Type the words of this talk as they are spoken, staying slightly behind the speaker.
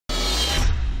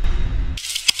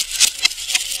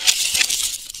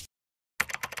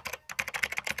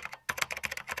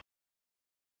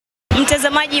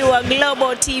Mtazamaji wa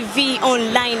Global TV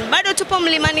Online, bado tupo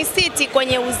Mlimani City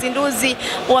kwenye uzinduzi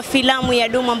wa filamu ya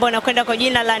Duma ambayo inakwenda kwa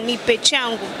jina la Nipe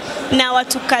Changu, na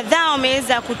watu kadhaa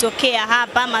wameweza kutokea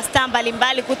hapa, mastaa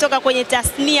mbalimbali kutoka kwenye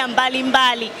tasnia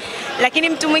mbalimbali. Lakini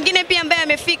mtu mwingine pia ambaye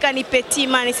amefika ni Petit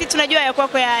Man. Sisi tunajua ya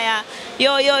kwako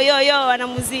ya wana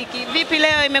muziki. Vipi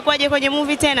leo imekuwaje kwenye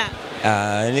movie tena?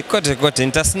 Ni kote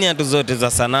ni tasnia tu zote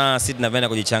za sanaa, sisi tunapenda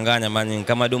kujichanganya bani.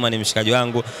 Kama Duma ni mshikaji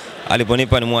wangu,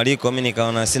 aliponipa ni mwaliko, mimi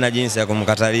nikaona sina jinsi ya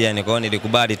kumkatalia, nikaona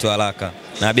nilikubali tu haraka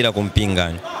na bila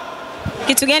kumpinga.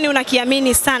 Kitu gani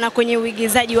unakiamini sana kwenye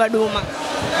uigizaji wa Duma?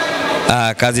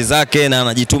 Kazi zake, na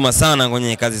anajituma sana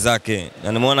kwenye kazi zake.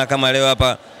 Na nimeona kama leo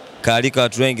hapa kaalika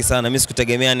watu wengi sana. Mimi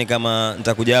sikutegemea ni kama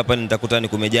nitakuja hapa nitakuta ni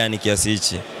kumejaa kiasi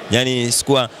hichi. Yaani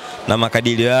sikuwa na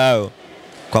makadirio yao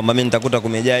kwamba mimi nitakuta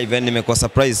kumejaa hivi, nimekuwa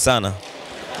surprise sana.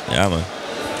 Yama.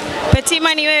 Petit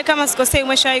Man, wewe kama sikosei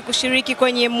umeshawahi kushiriki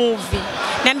kwenye movie.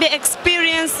 Niambie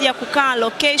experience ya kukaa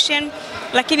location,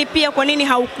 lakini pia kwa nini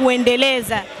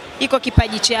haukuendeleza iko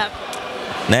kipaji chako?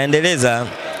 Naendeleza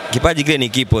kipaji kile, ni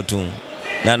kipo tu.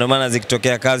 Na ndio maana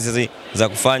zikitokea kazi za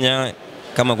kufanya,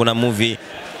 kama kuna movie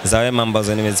za Wema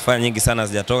ambazo nimezifanya nyingi sana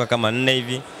zijatoka kama 4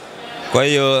 hivi. Kwa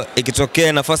hiyo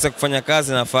ikitokea nafasi ya kufanya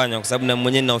kazi nafanya, kwa sababu na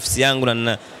mwenyewe na ofisi yangu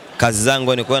na kazi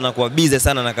zangu, ni kwa nakuwa busy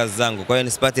sana na kazi zangu. Kwa hiyo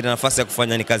nisipati nafasi ya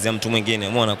kufanya ni kazi ya mtu mwingine,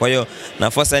 umeona? Kwa hiyo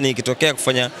nafasi yani ikitokea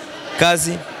kufanya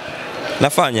kazi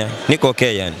nafanya, niko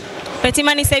okay yani. Petit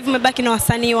Man, sasa hivi umebaki na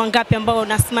wasanii wangapi ambao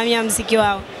unasimamia muziki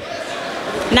wao?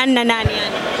 Nani na nani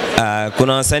yani?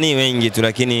 Kuna wasanii wengi tu,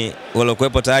 lakini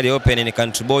waliokuepo tayari open ni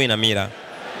Country Boy na Mira,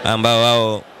 ambao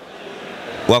wao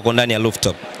wako ndani ya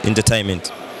Rooftop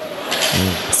Entertainment.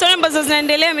 Story ambazo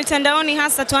zinaendelea mitandaoni,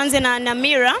 hasa tuanze na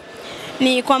Mira,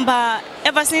 ni kwamba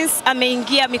ever since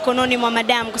ameingia mikononi mwa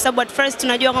madam, kwa sababu at first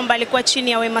tunajua kwamba alikuwa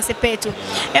chini ya Wema Sepetu.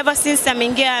 Ever since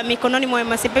ameingia mikononi mwa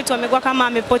Wema Sepetu amekuwa kama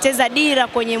amepoteza dira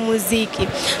kwenye muziki.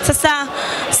 Sasa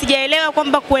sijaelewa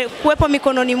kwamba kuwepo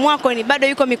mikononi mwako ni bado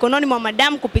yuko mikononi mwa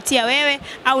madam kupitia wewe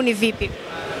au ni vipi?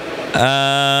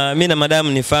 Mimi na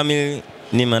madam ni family,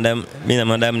 mimi na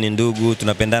madam ni ndugu,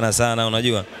 tunapendana sana,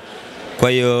 unajua. Kwa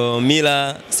hiyo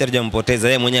Mila si hajampoteza,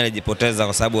 yeye mwenyewe alijipoteza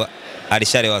kwa sababu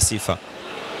alisharewa sifa.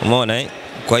 Umeona?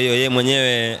 Kwa hiyo yeye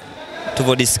mwenyewe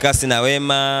tupo discuss na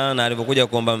Wema, na alipokuja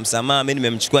kuomba msamaha mimi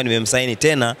nimemchukua, nimemsaini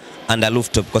tena under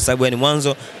Rooftop, kwa sababu yani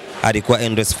mwanzo alikuwa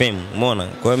Endless Fame. Umeona?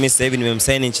 Kwa hiyo mimi sasa hivi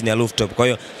nimemsaini chini ya Rooftop. Kwa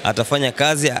hiyo atafanya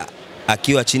kazi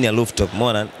akiwa chini ya Rooftop.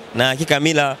 Umeona? Na hakika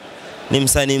Mila ni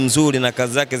msanii mzuri na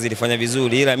kazi zake zilifanya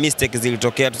vizuri, ila mistake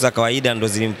zilitokea tu za kawaida ndo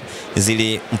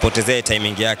zilimpotezea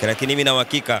timing yake, lakini mimi na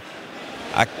uhakika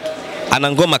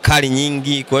ana ngoma kali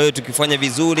nyingi. Kwa hiyo tukifanya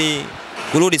vizuri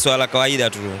kurudi swala kawaida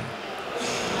tu.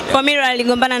 Kwa Mira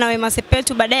aligombana na Wema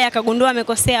Sepetu, baadaye akagundua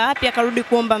amekosea wapi, akarudi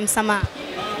kuomba msamaha.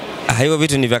 Hivyo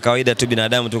vitu ni vya kawaida tu,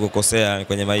 binadamu tu kukosea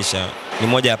kwenye maisha, ni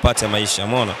moja ya part ya maisha,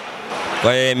 umeona?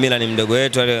 Kwa hiyo Mira ni mdogo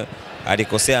wetu,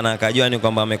 alikosea na akajua ni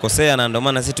kwamba amekosea, na ndio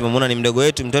maana sisi tumemwona ni mdogo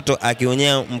wetu. Mtoto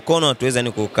akionyea mkono hatuweza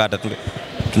ni kukata,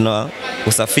 tuna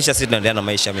usafisha, sisi tunaendelea na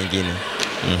maisha mengine.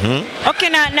 Okay,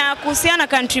 na kuhusiana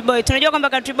Country Boy, tunajua kwamba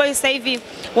Country Boy sasa hivi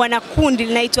wana kundi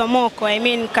linaitwa MAVOKO,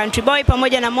 Country Boy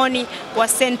pamoja na Moni wa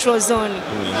Central Zone.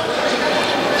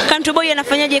 Country Boy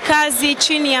anafanyaje kazi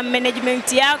chini ya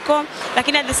management yako,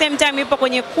 lakini at the same time yupo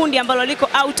kwenye kundi ambalo liko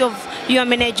out of your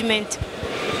management?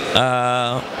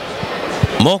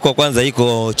 MAVOKO kwanza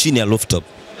iko chini ya Rooftop.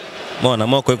 Umeona,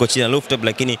 MAVOKO iko chini ya Rooftop,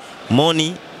 lakini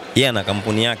Moni yeye ana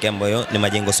kampuni yake ambayo ni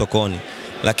Majengo Sokoni.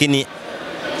 Lakini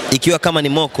ikiwa kama ni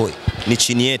MAVOKO ni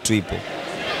chini yetu ipo.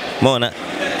 Umeona,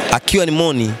 akiwa ni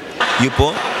Moni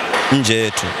yupo nje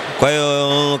yetu. Kwa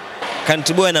hiyo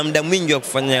Country Boy ana muda mwingi wa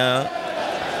kufanya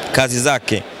kazi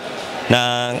zake,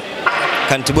 na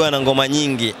Country Boy ana ngoma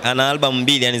nyingi, ana album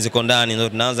 2 yani ziko ndani, ndio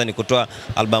tunaanza ni kutoa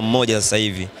album 1 sasa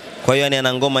hivi. Kwa hiyo yani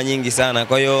ana ngoma nyingi sana.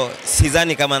 Kwa hiyo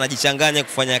sidhani kama anajichanganya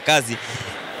kufanya kazi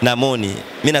na Moni.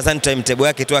 Mimi nadhani timetable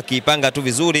yake tu akiipanga tu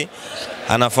vizuri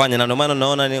anafanya, na ndio maana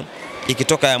naona ni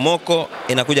ikitoka ya MAVOKO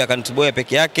inakuja Country Boy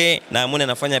peke yake na Moni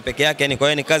anafanya peke yake. Yani kwa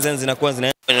hiyo ni kazi zinakuwa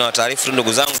zinaenda. Ni taarifa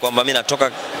ndugu zangu kwamba mimi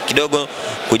natoka kidogo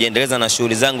kujiendeleza na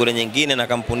shughuli zangu nyingine na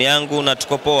kampuni yangu, na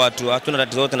tuko poa tu, hatuna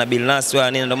tatizo lote na Bilnasi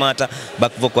wala nini, ndio maana hata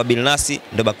back vocal wa Bilnasi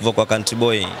ndio back vocal wa Country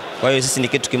Boy. Kwa hiyo sisi ni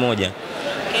kitu kimoja.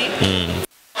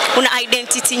 Una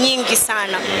identity nyingi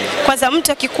sana. Kwanza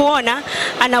mtu akikuona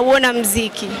anauona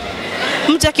muziki,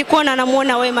 mtu akikuona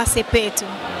anamuona Wema Sepetu,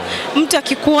 mtu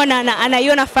akikuona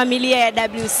anaiona familia ya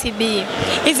WCB.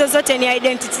 Hizo zote ni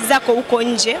identity zako huko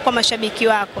nje kwa mashabiki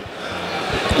wako.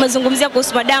 Umezungumzia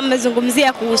kuhusu madam,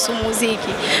 umezungumzia kuhusu muziki.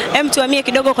 Tuhamie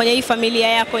kidogo kwenye hii familia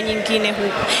yako nyingine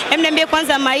huko. Niambie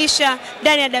kwanza maisha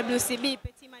ndani ya WCB.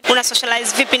 una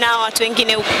socialize vipi na watu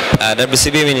wengine huko?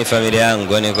 WCB mimi ni familia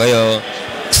yangu, yani kwa hiyo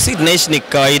si tunaishi ni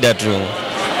kawaida tu.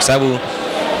 Kwa sababu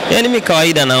yani mimi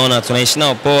kawaida naona tunaishi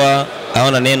nao poa,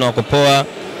 haona neno wako poa.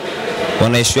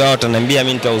 Wanaishi wao wataniambia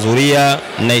mimi nitahudhuria,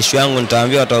 na issue yangu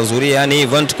nitawaambia watahudhuria, yani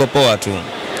hivyo tuko poa tu.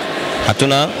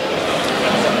 Hatuna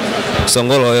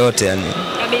songolo yoyote yani.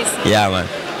 Kabisa. Yeah man.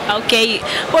 Okay.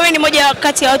 Wewe ni moja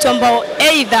kati ya watu ambao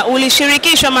either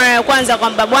ulishirikishwa mara ya kwanza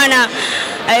kwamba bwana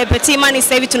Petit Man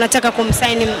sasa hivi tunataka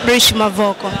kumsign Rich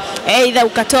MAVOKO. Either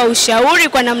ukatoa ushauri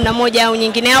kwa namna moja au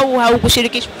nyingine au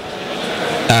haukushirikishwa?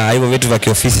 Hivyo vitu vya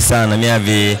kiofisi sana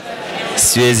mimi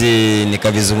siwezi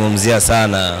nikavizungumzia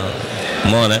sana.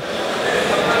 Umeona?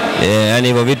 Yani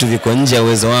hivyo vitu viko nje ya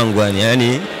uwezo wangu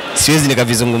yani siwezi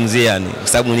nikavizungumzia yani kwa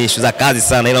sababu ni issue za kazi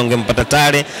sana, ila ungempata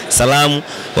tare salamu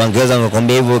wangeweza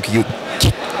kukwambia hivyo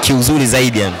kiuzuri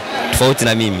zaidi yani tofauti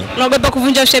na mimi. Unaogopa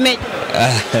kuvunja ushemeji?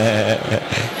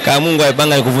 Kama Mungu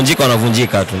alipanga nikuvunjika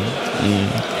unavunjika tu.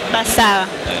 Basi sawa.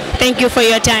 Thank you for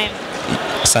your time.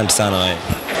 Asante sana wewe.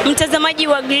 Mtazamaji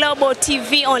wa Global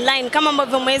TV Online, kama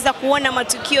ambavyo umeweza kuona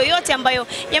matukio yote ambayo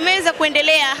yameweza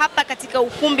kuendelea hapa katika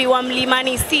ukumbi wa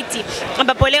Mlimani City,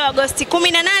 ambapo leo Agosti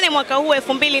 18 mwaka huu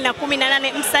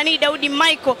 2018 msanii Daudi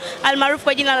Michael almaarufu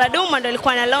kwa jina la Duma ndo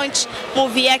alikuwa na launch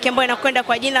movie yake ambayo inakwenda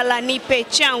kwa jina la Nipe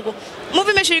Changu.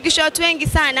 Movie imeshirikisha watu wengi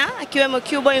sana akiwemo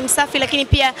Q-Boy Msafi, lakini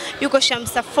pia yuko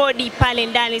Shamsa Ford pale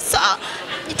ndani. So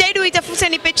jitahidi uitafute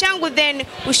Nipe Changu then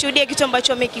ushuhudie kitu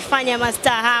ambacho wamekifanya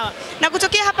mastaa hawa. Na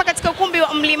kutokea hapa katika ukumbi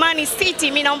wa Mlimani City,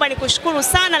 mimi naomba nikushukuru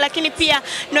sana, lakini pia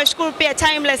niwashukuru pia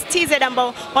Timeless TZ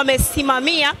ambao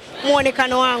wamesimamia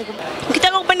muonekano wangu.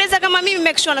 Ukitaka kupendeza kama mimi,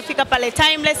 make sure unafika pale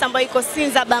Timeless ambayo iko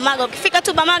Sinza Bamaga. Ukifika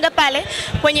tu Bamaga pale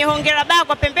kwenye Hongera Bar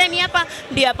kwa pembeni hapa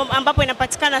ndio ambapo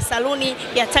inapatikana saluni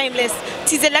ya Timeless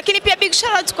TZ. Lakini pia big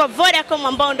shout out kwa Vodacom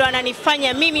ambao ndo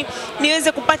wananifanya mimi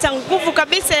niweze kupata nguvu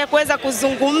kabisa ya kuweza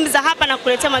kuzungumza hapa na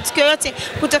kuletea matukio yote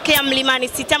kutokea Mlimani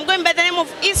City. I'm going by the name of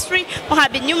Isri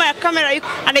Mohamed. Nyuma ya kamera yuko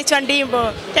anaitwa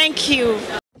Ndimbo. Thank you.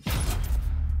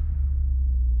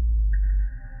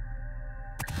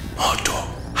 Moto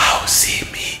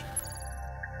hauzimi.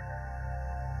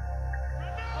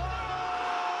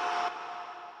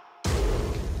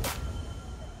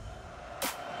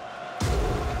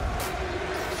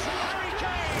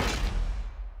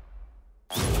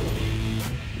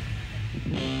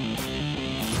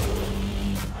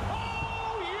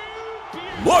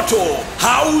 Moto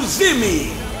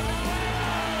hauzimi.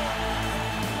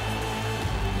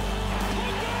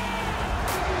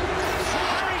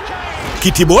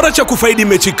 Kiti bora cha kufaidi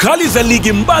mechi kali za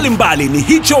ligi mbalimbali ni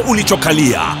hicho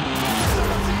ulichokalia.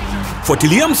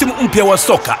 Fuatilia msimu mpya wa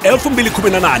soka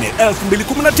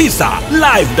 2018-2019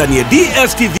 live ndani ya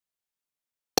DStv.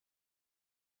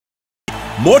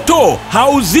 Moto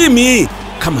hauzimi.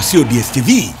 Kama sio DStv,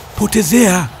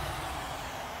 potezea.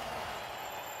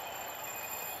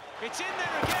 It's in there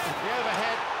again. The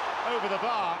overhead over the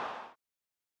bar.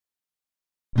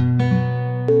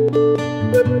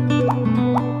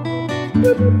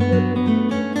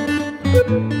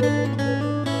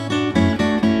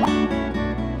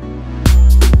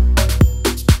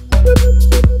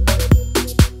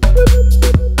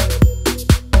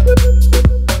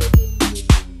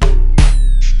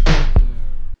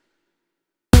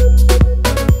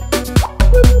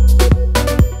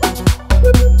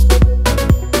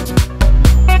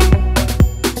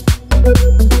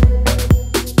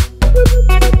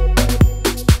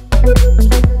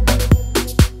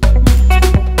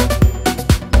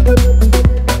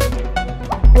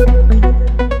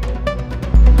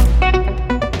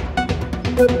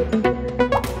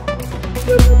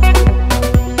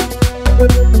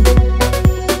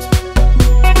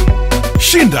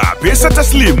 Shinda pesa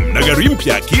taslim na gari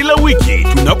mpya kila wiki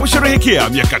tunaposherehekea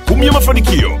miaka 10 ya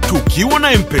mafanikio tukiwa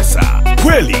na M-Pesa.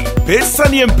 Kweli pesa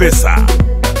ni M-Pesa.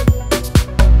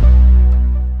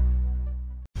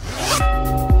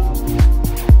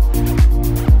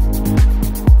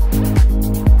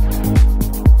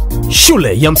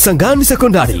 Shule ya Msangani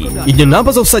Sekondari yenye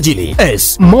namba za usajili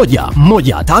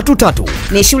S1133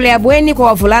 ni shule ya bweni kwa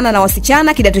wavulana na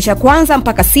wasichana kidato cha kwanza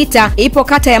mpaka 6. Ipo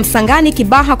kata ya Msangani,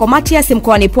 Kibaha kwa Matias,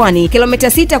 mkoani Pwani, kilomita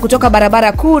 6 kutoka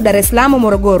barabara kuu Dar es Salaam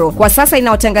Morogoro. Kwa sasa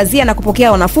inaotangazia na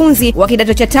kupokea wanafunzi wa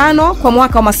kidato cha 5 kwa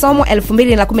mwaka wa masomo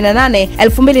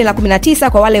 2018-2019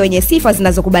 kwa wale wenye sifa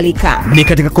zinazokubalika. Ni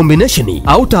katika combination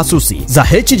au taasisi za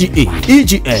HGE,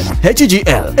 EGM,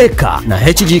 HGL, EK na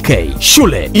HGK.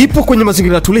 Shule ipo kwenye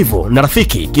mazingira tulivu na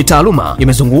rafiki kitaaluma,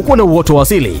 imezungukwa na uoto wa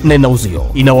asili na ina uzio.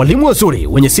 Ina walimu wazuri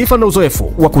wenye sifa na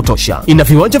uzoefu wa kutosha. Ina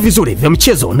viwanja vizuri vya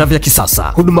michezo na vya kisasa,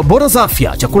 huduma bora za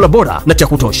afya, chakula bora na cha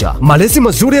kutosha, malezi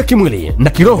mazuri ya kimwili na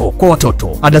kiroho kwa watoto.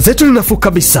 Ada zetu ni nafuu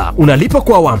kabisa, unalipa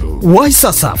kwa awamu. Wahi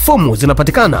sasa, fomu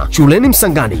zinapatikana shuleni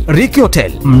Msangani, Riki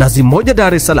Hotel, Mnazi Mmoja,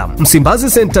 Dar es Salaam, Msimbazi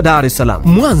Center, Dar es Salaam,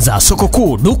 Mwanza soko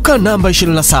kuu, duka namba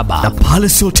 27 na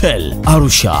Palace Hotel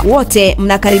Arusha. Wote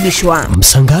mnakaribishwa.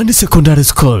 Msangani Secondary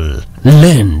School,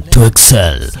 learn to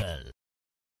excel.